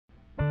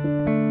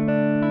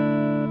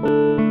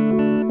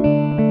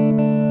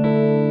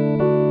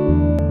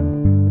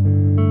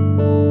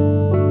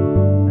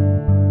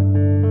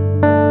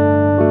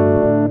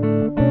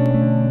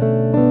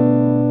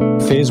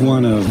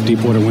breakdown of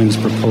Deepwater Wind's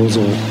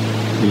proposal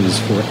is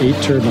for 8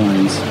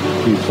 turbines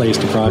being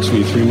placed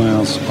approximately 3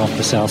 miles off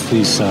the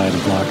southeast side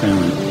of Block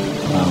Island.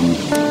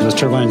 Those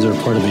turbines are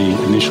part of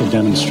the initial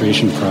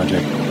demonstration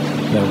project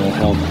that will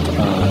help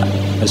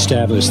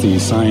establish the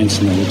science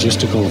and the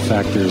logistical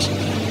factors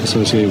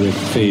associated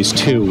with Phase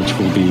 2, which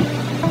will be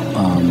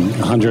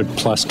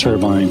 100-plus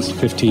turbines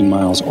 15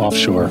 miles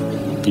offshore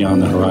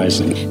beyond the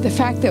horizon. The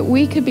fact that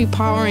we could be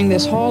powering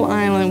this whole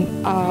island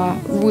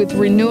with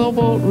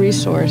renewable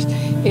resource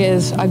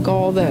is a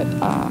goal that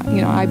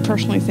I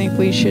personally think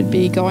we should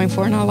be going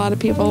for, and a lot of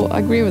people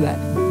agree with that.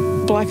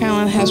 Block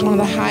Island has one of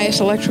the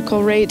highest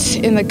electrical rates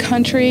in the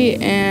country,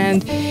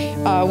 and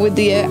with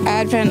the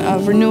advent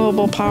of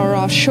renewable power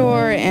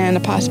offshore and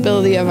the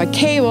possibility of a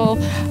cable,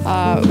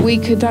 we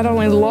could not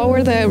only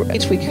lower the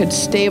rates, we could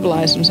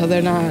stabilize them so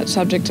they're not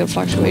subject to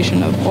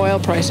fluctuation of oil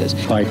prices.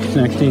 By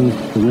connecting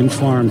the wind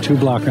farm to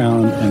Block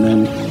Island and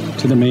then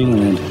to the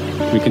mainland,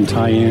 we can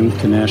tie in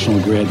to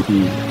National Grid.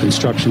 The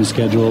construction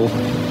schedule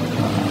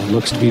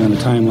looks to be on a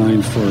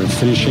timeline for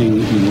finishing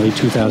in late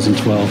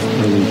 2012,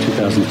 early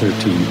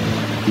 2013.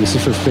 And this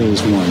is for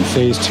Phase 1.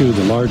 Phase 2,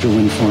 the larger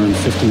wind farm,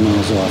 50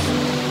 miles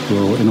off,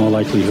 will in all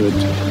likelihood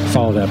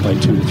follow that by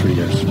 2 to 3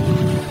 years.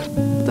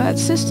 That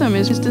system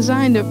is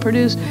designed to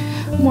produce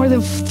more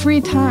than 3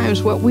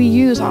 times what we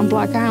use on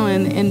Block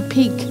Island in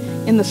peak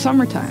in the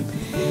summertime.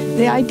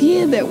 The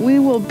idea that we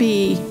will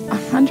be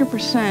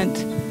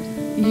 100%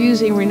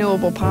 using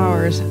renewable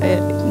powers,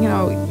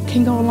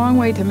 can go a long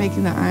way to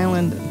making the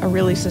island a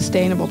really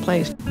sustainable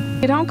place.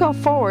 You don't go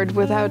forward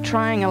without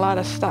trying a lot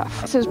of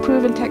stuff. This is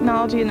proven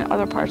technology in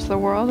other parts of the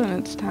world, and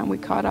it's time we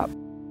caught up.